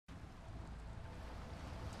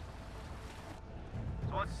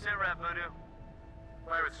that, Voodoo?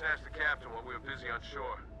 Pirates snatched the captain while we were busy on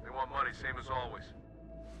shore. They want money, same as always.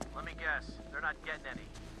 Let me guess. They're not getting any.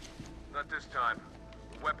 Not this time.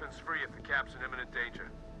 The weapon's free if the cap's in imminent danger.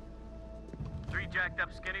 3 jacked up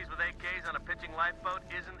skinnies with AKs on a pitching lifeboat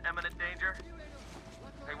isn't imminent danger?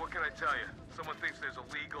 Hey, what can I tell you? Someone thinks there's a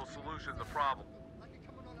legal solution to the problem.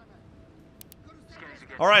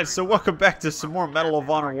 Alright, so welcome back to some more Medal of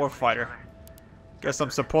Honor Warfighter. Guess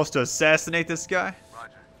I'm supposed to assassinate this guy?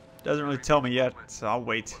 Roger. Doesn't really tell me yet, so I'll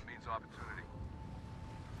wait. What means opportunity.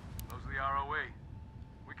 Those are the ROE.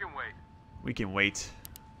 We can wait. We can wait.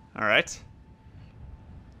 Alright.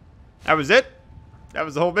 That was it? That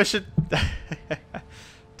was the whole mission?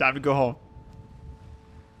 Time to go home.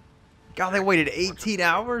 God, they waited 18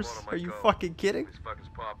 hours? Are you fucking kidding? These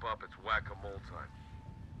fuckers pop up, it's whack-a-mole time.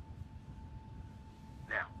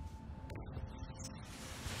 Now.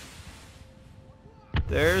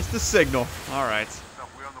 There's the signal. Alright. No,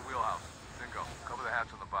 we're on the wheelhouse. Dingo, cover the hatch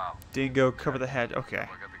on the bow. Dingo, cover the head. Okay. I got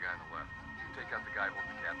the guy on the left. You take out the guy with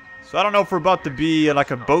the captain. So I don't know if we're about to be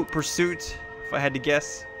like a boat pursuit, if I had to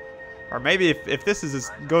guess. Or maybe if this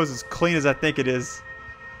is goes as clean as I think it is.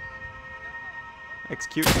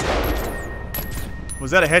 Execute.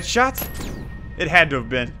 Was that a headshot? It had to have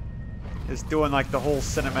been. It's doing like the whole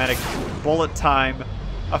cinematic bullet time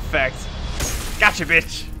effect. Gotcha,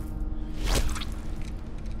 bitch!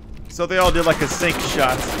 So they all did like a sync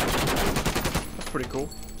shot. That's pretty cool.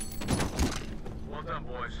 Well done,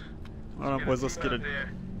 boys. Well done, boys. Let's get it.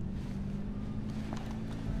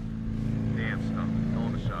 Damn stuff. Hell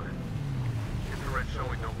of a shot. Infrared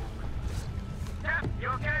showing no movement. Cap, you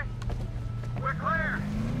okay? We're clear.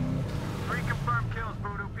 3 confirmed kills,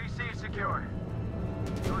 Voodoo. PC secure.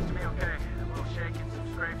 He looks to be okay. A little shaking,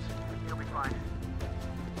 some scrapes. He'll be fine.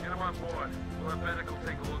 Get him on board. We'll have Medical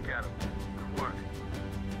take a look at him. Good work.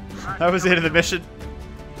 That was the end of the mission.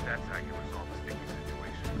 That's how you resolve a sticky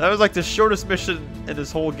situation. That was like the shortest mission in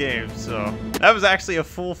this whole game, so that was actually a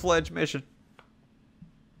full-fledged mission.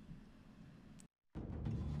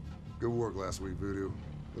 Good work last week, Voodoo.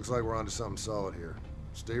 Looks like we're onto something solid here.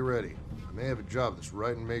 Stay ready. I may have a job that's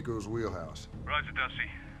right in Mako's wheelhouse. Roger, Dusty.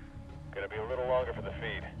 Gonna be a little longer for the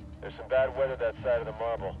feed. There's some bad weather that side of the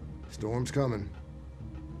marble. Storm's coming.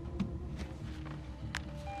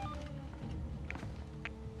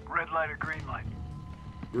 Red light or green light?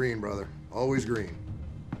 Green, brother. Always green.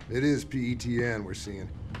 It is PETN we're seeing.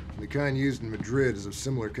 The kind used in Madrid is of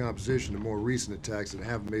similar composition to more recent attacks that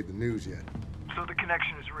haven't made the news yet. So the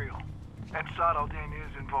connection is real. And Saad al-Din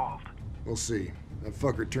is involved. We'll see. That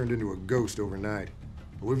fucker turned into a ghost overnight.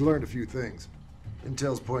 But we've learned a few things.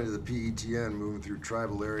 Intel's pointing to the PETN moving through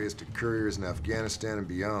tribal areas to couriers in Afghanistan and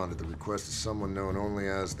beyond at the request of someone known only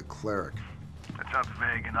as the Cleric. That sounds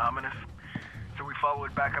vague and ominous. So we follow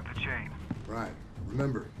it back up the chain. Right.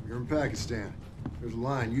 Remember, you're in Pakistan. There's a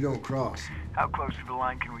line you don't cross. How close to the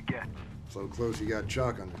line can we get? So close you got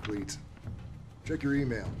chalk on your cleats. Check your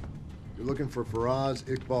email. You're looking for Faraz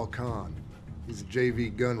Iqbal Khan. He's a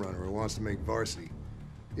JV gunrunner who wants to make varsity.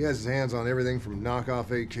 He has his hands on everything from knockoff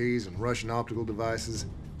AKs and Russian optical devices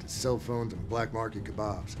to cell phones and black market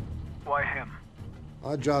kebabs. Why him?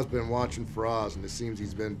 Oddjob's been watching Faraz, and it seems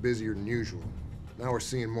he's been busier than usual. Now we're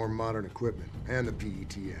seeing more modern equipment, and the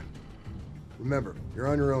PETN. Remember, you're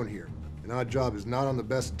on your own here, and Oddjob is not on the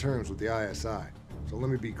best terms with the ISI. So let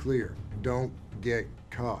me be clear, don't get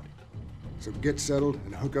caught. So get settled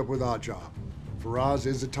and hook up with Oddjob. Faraz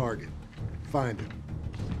is a target. Find him.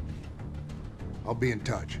 I'll be in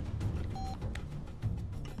touch.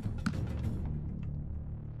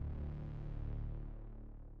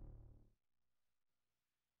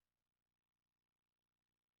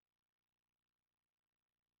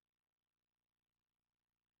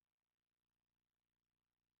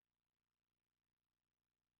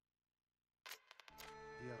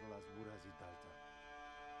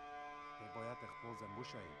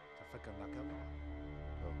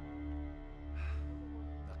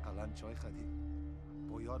 چای خدی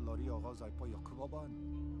بویار لاری آغاز پا یا کبابان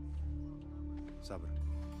صبر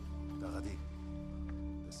دغدی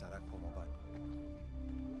the سرک پومابان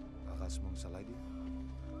آغاز مون سلایدی.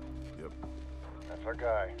 Yep. That's our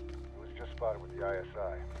guy. He was just spotted with the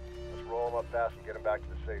ISI. Let's roll him up fast and get him back to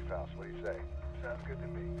the safe house. What do you say? Sounds good to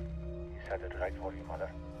me. He's headed right for you, mother.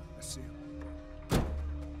 I see him.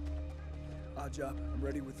 Oddjob, I'm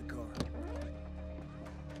ready with the car.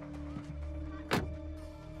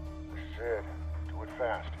 Sid, do it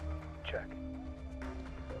fast. Check.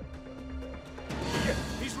 Shit,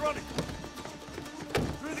 he's running!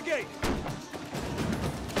 Through the gate!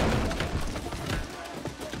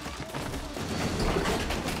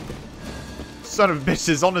 Son of a bitch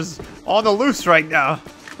is on the loose right now.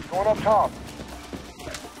 Going up top.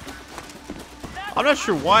 I'm not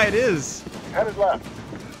sure why it is. Headed left.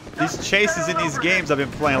 These chases in these games I've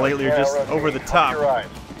been playing lately are just over the Your top. eyes.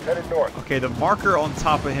 Headed north. Okay, the marker on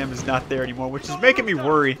top of him is not there anymore, which is making me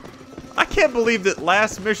worry. I can't believe that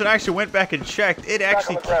last mission I actually went back and checked. It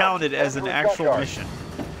actually counted as an actual mission.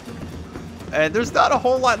 And there's not a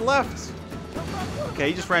whole lot left. Okay,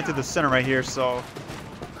 he just ran through the center right here, so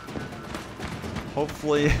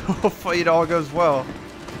hopefully it all goes well.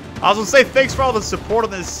 I was gonna say thanks for all the support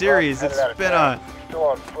on this series. It's been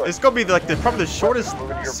it's gonna be like probably the shortest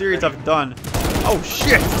series I've done. Oh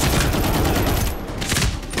shit!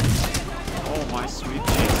 Oh my sweet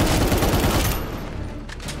Jesus!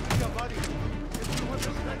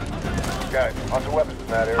 Guys, lots of weapons in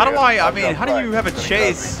that area. How do I mean, how do you have a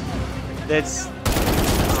chase that's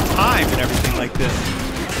timed and everything like this?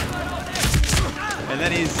 And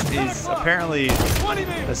then he's apparently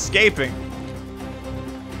escaping.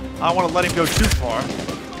 I don't want to let him go too far,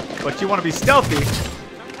 but you want to be stealthy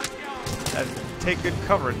and take good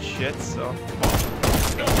cover and shit, so.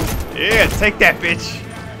 Yeah, take that, bitch.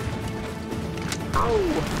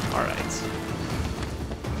 Oh, alright.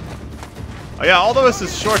 Oh yeah, although it's a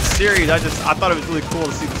short series, I thought it was really cool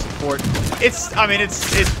to see the support. I mean,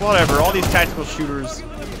 it's whatever. All these tactical shooters,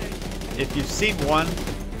 if you've seen one,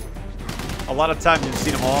 a lot of times you've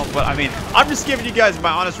seen them all. But I mean, I'm just giving you guys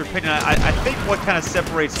my honest opinion. I think what kind of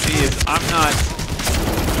separates me is I'm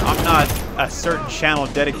not a certain channel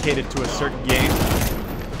dedicated to a certain game,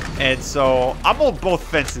 and so I'm on both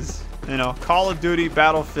fences. You know, Call of Duty,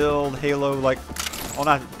 Battlefield, Halo, like, well,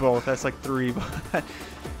 not both. That's like 3, but.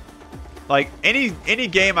 Like, any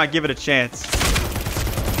game, I give it a chance.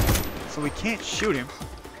 So we can't shoot him.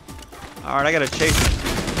 Alright, I gotta chase him.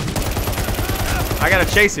 I gotta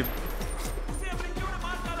chase him.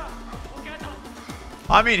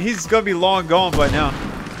 I mean, he's gonna be long gone by now.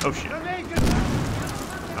 Oh, shit.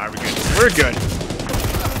 Alright, we're good.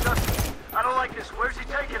 I don't like this. Where's he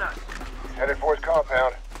taking us? Headed for his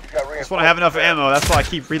compound. He's got I just want to have enough ammo. That's why I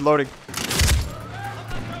keep reloading.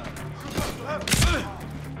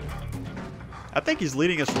 I think he's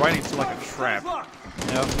leading us right into like a trap.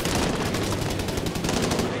 You know?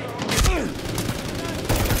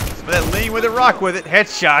 Some of that lean with it, rock with it.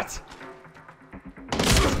 Headshot.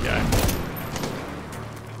 This guy.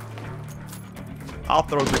 I'll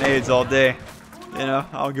throw grenades all day. You know,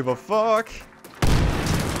 I don't give a fuck.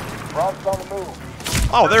 Rob's on the move.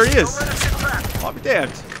 Oh, there he is. I'll be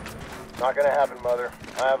damned. Not gonna happen, Mother.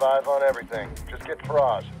 I have eyes on everything. Just get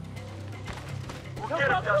Faraz.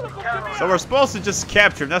 So we're supposed to just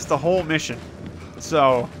capture him. That's the whole mission.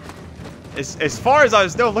 So, as far as I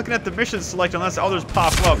was looking at the mission select, unless others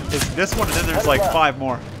pop up, it's this one and then there's like 5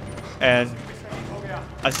 more. And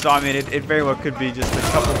so, I mean, it very well could be just a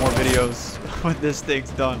couple more videos when this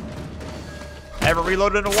thing's done. I haven't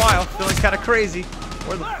reloaded in a while. Feeling kind of crazy.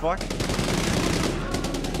 Where the fuck?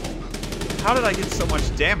 How did I get so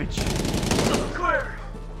much damage?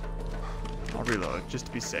 I'll reload just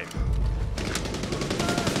to be safe.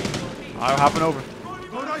 I'm hopping over.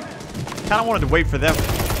 Kind of wanted to wait for them.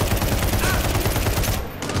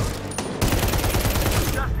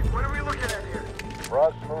 Justin, what are we looking at here?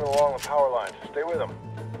 Faraz is moving along the power lines. Stay with him.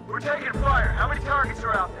 We're taking fire. How many targets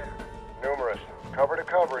are out there? Numerous. Cover to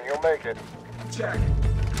cover and you'll make it. Check.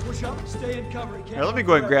 Push up, stay in cover. Here, let me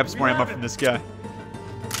go ahead and grab some more ammo from this guy.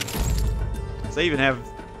 So they even have...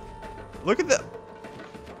 Look at the...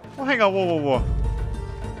 Oh, hang on. Whoa, whoa, whoa.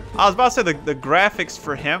 I was about to say the graphics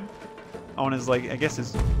for him on his, like, I guess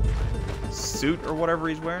his suit or whatever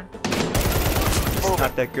he's wearing. It's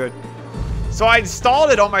not that good. So I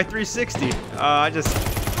installed it on my 360. I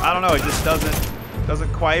don't know. It just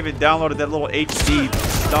doesn't quite even download that little HD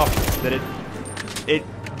stuff that it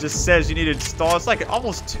just says you need to install. It's like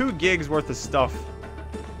almost 2 gigs worth of stuff.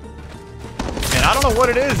 And I don't know what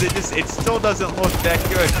it is. It still doesn't look that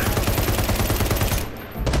good.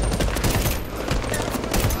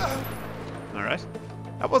 All right.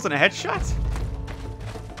 That wasn't a headshot.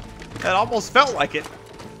 That almost felt like it.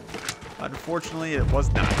 Unfortunately, it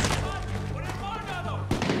was not.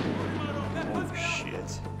 Oh,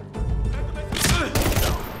 shit.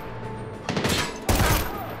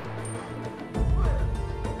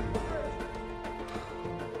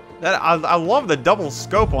 I love the double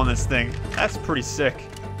scope on this thing. That's pretty sick.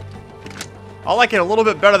 I like it a little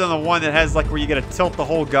bit better than the one that has like where you gotta tilt the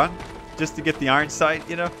whole gun just to get the iron sight,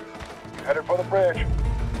 you know? Headed for the bridge.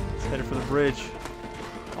 It's headed for the bridge.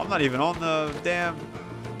 I'm not even on the damn...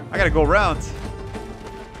 I gotta go around.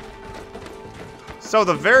 So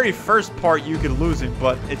the very first part you could lose him,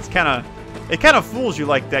 but it kind of fools you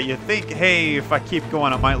like that. You think, hey, if I keep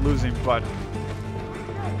going, I might lose him, but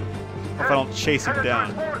If I don't chase him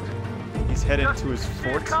down. He's heading to his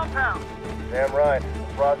fort. Compound. Damn right.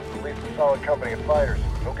 Faraz is at least a solid company of fighters.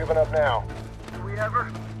 No giving up now. Do we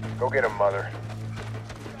ever? Go get him, mother.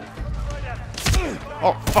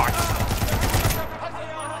 Oh, fuck.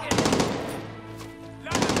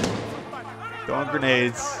 Throwing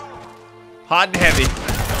grenades. Hot and heavy.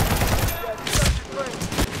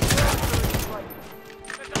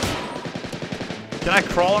 Can I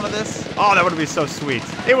crawl into this? Oh, that would be so sweet.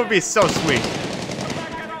 It would be so sweet.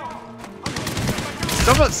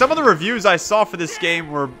 Some of the reviews I saw for this game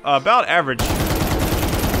were about average.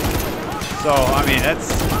 So, I mean,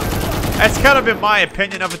 that's kind of been my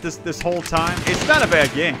opinion of it this whole time. It's not a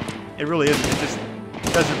bad game. It really isn't. It just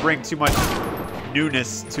doesn't bring too much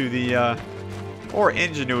newness to the, or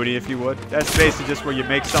ingenuity, if you would. That's basically just where you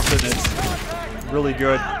make something that's really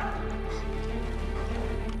good.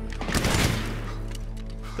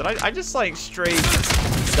 Did I just like straight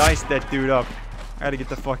diced that dude up? I gotta get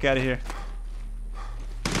the fuck out of here.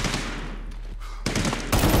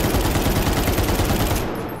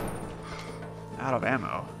 Out of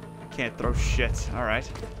ammo. Can't throw shit. Alright.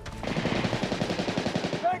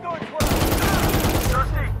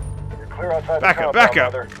 You're clear outside Back the up, compound, back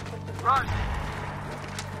up. mother. Run.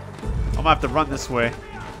 I'm gonna have to run this way.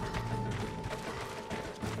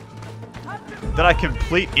 Did I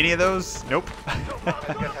complete any of those? Nope.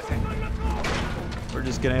 We're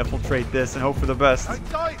just gonna infiltrate this and hope for the best.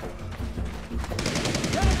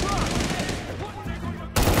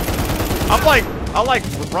 I like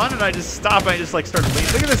run and I just stop and I just like start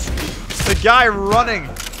leaning. Look at this, the guy running.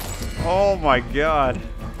 Oh my god,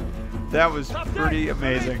 that was pretty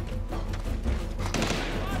amazing.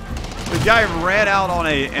 The guy ran out on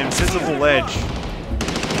a invisible ledge.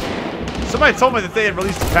 Somebody told me that they had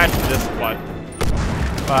released a patch for this, but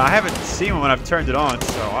I haven't seen one when I've turned it on,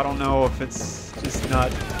 so I don't know if it's just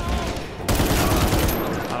not.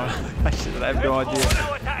 I have no idea.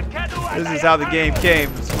 This is how the game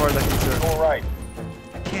came, as far as I'm concerned. All right.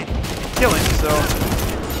 I can't kill him, so.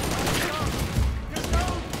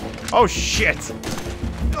 Oh shit!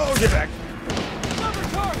 Oh, get back!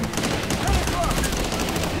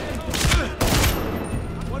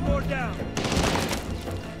 One more down.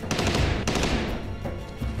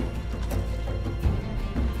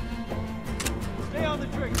 Stay on the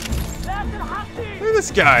trigger. Look at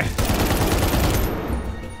this guy.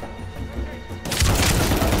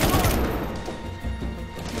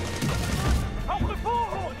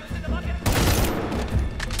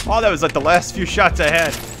 Oh, that was like the last few shots I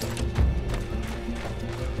had.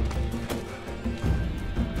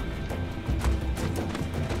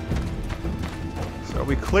 So are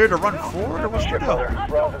we clear to run forward, or what's the Shit, deal? mother.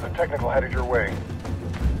 Faraz is a technical headed your way.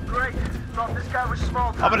 Great. Thought this guy was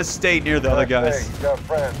small time. I'm gonna stay near the other guys. Hey, you got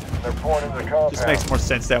friends. They're pouring into the compound. Just makes more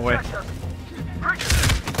sense that way. Check us.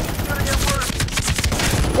 It's gonna get worse.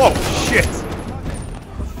 Whoa, shit!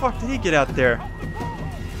 How the fuck did he get out there?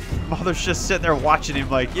 Mother's just sitting there watching him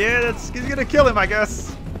like, yeah, he's gonna kill him, I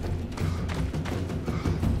guess.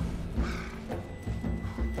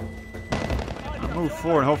 I'll move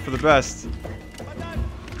forward and hope for the best.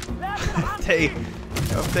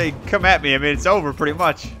 If they come at me, I mean, it's over pretty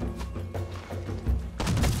much.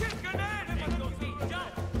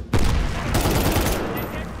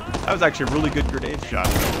 That was actually a really good grenade shot.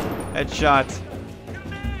 Headshot.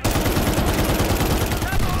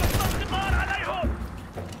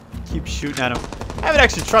 Keep shooting at him. I haven't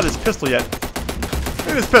actually tried this pistol yet. Look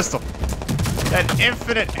at this pistol. That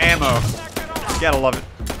infinite ammo. You gotta love it.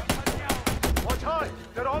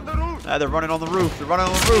 They're on the roof. Ah, they're running on the roof. They're running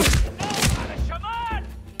on the roof.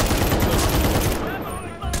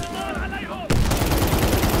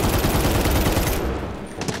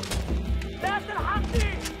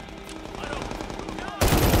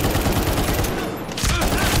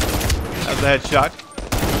 That was a headshot.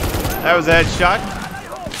 That was a headshot.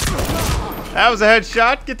 That was a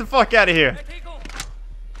headshot. Get the fuck out of here.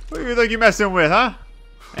 Who do you think you're messing with, huh?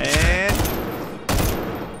 And...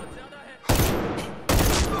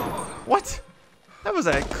 What? That was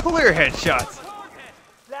a clear headshot.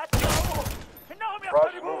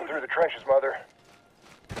 Faraz is moving through the trenches, mother.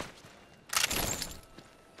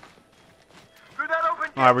 Through that open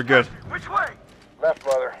gate. Alright, we're good. Which way? Left,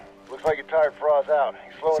 mother. Looks like you tired Faraz out.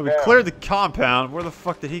 He's slowing So we down. cleared the compound. Where the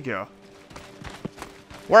fuck did he go?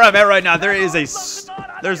 Where I'm at right now, there's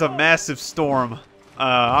a massive storm.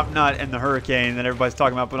 I'm not in the hurricane that everybody's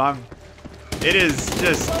talking about, but it is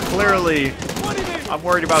just clearly, I'm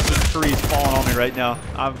worried about some trees falling on me right now.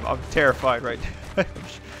 I'm terrified right now.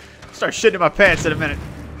 Start shitting in my pants in a minute.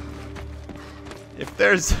 If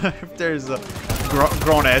there's a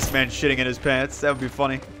grown-ass man shitting in his pants, that would be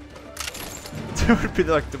funny. It would be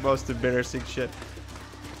like the most embarrassing shit.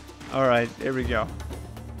 Alright, here we go.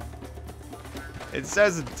 It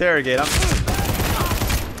says interrogate. I'm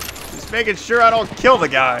just making sure I don't kill the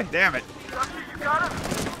guy. Damn it.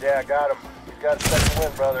 Yeah, I got him. He's got a second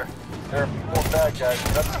win, brother. There are a few more bad guys.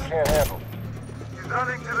 Nothing you can't handle. He's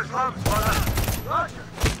running to the slums, brother. Roger.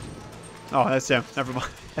 Oh, that's him. Never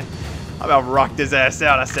mind. I about rocked his ass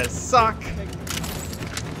out. I said, suck.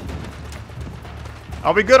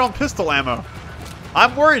 I'll be good on pistol ammo.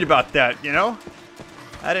 I'm worried about that, you know?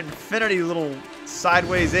 That infinity little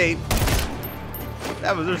sideways 8.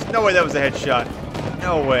 There's no way that was a headshot.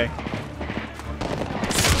 No way.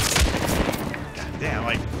 God damn,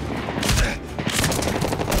 like.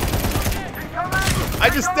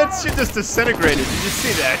 That shit just disintegrated. Did you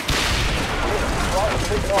see that?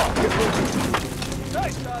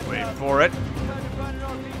 Wait for it.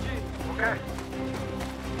 Okay.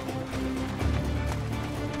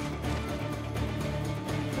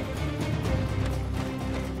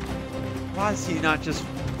 Why is he not just...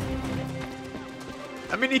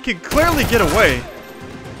 I mean, he can clearly get away.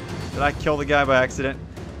 Did I kill the guy by accident?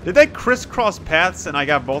 Did they crisscross paths and I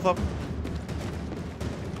got both of them?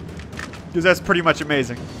 Because that's pretty much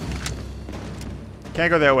amazing. Can't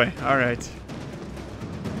go that way. Alright.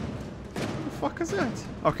 What the fuck is that?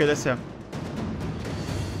 Okay, that's him.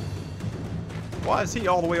 Why is he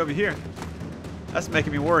all the way over here? That's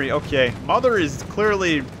making me worry. Okay, Mother is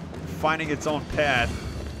clearly finding its own path.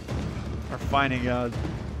 Or finding, okay,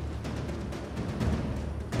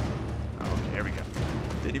 here we go.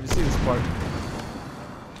 Didn't even see this part.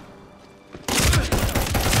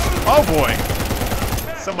 Oh boy!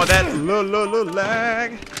 Some of that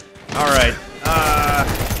lag. Alright,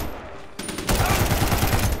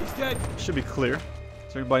 He's dead. should be clear.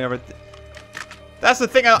 Is there anybody over there? That's the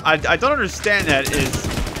thing I don't understand that is...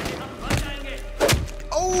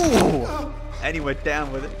 Oh! And he went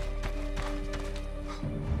down with it.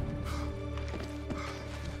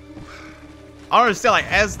 I don't understand, like,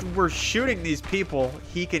 as we're shooting these people,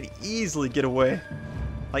 he can easily get away.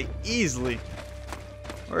 Like, easily.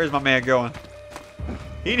 Where is my man going?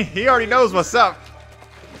 He already knows what's up.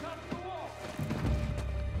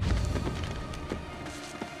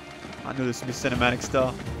 I knew this would be cinematic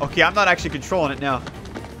stuff. Okay, I'm not actually controlling it now.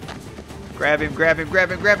 Grab him, grab him,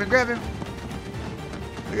 grab him, grab him, grab him.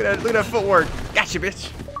 Look at that footwork. Gotcha,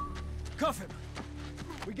 bitch. Cuff him.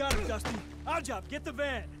 We got him, Dusty. Our job, get the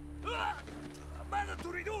van.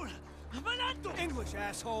 English,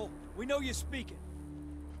 asshole. We know you speak it.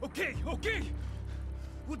 Okay, okay.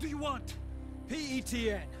 What do you want?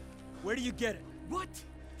 PETN. Where do you get it? What?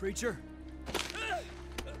 Preacher?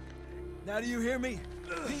 Now do you hear me?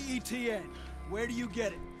 PETN. Where do you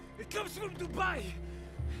get it? It comes from Dubai.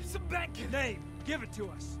 It's a bank name. Give it to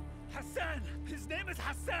us. Hassan. His name is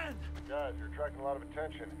Hassan. Guys, you're attracting a lot of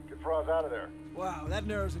attention. Get Faraz out of there. Wow, that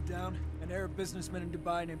narrows it down. An Arab businessman in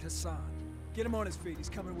Dubai named Hassan. Get him on his feet. He's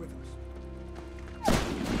coming with us.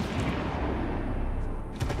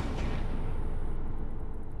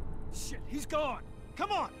 Shit, he's gone.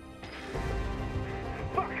 Come on.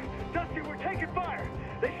 Fuck! Dusty, we're taking fire!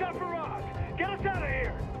 They shot Faraz! Get us out of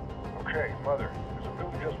here! Okay, Mother. There's a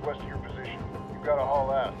building just west of your position. You've got to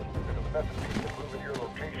haul ass. There's a method of people moving to your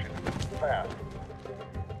location. Fast.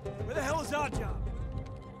 Where the hell is our job?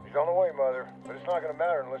 He's on the way, Mother. But it's not going to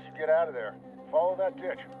matter unless you get out of there. Follow that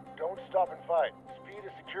ditch. Don't stop and fight. Speed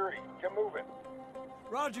is security. Get moving.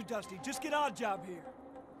 Roger, Dusty. Just get our job here.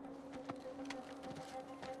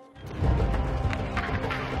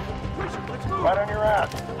 Right on your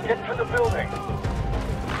ass. Get to the building.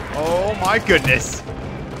 Oh my goodness.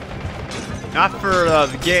 Not for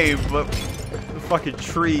the game, but the fucking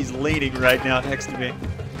tree's leaning right now next to me.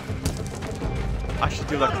 I should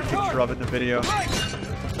do like a picture of it in the video. I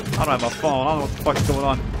don't have my phone. I don't know what the fuck's going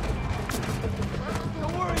on.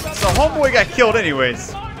 So homeboy got killed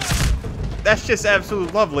anyways. That's just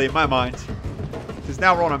absolutely lovely in my mind. Because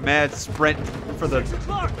now we're on a mad sprint for the,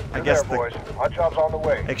 I guess, the Our job's on the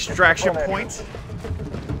way. extraction point.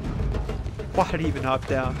 Why did he even hop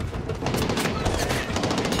down?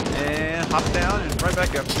 And hop down and right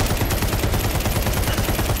back up.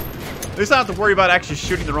 At least I don't have to worry about actually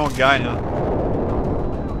shooting the wrong guy now.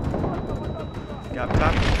 Got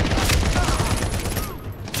top.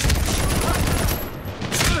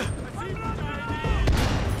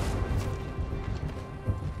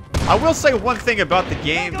 I will say one thing about the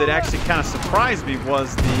game that actually kind of surprised me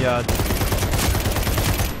was the,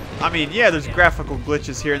 I mean, yeah, there's graphical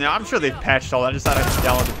glitches here and there. I'm sure they've patched all that. I just thought I hadn't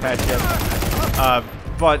downloaded the patch yet.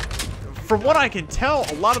 But from what I can tell,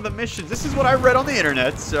 a lot of the missions, this is what I read on the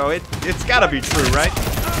internet, so it's got to be true, right?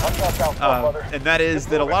 And that is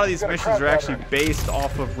that a lot of these missions are actually based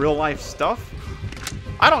off of real life stuff.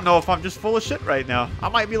 I don't know if I'm just full of shit right now. I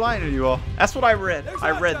might be lying to you all. That's what I read.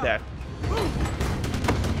 I read that.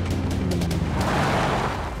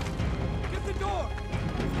 Get the door!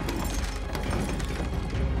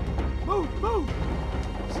 Move, move!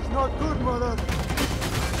 This is not good, mother.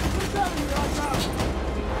 Get down here, right now!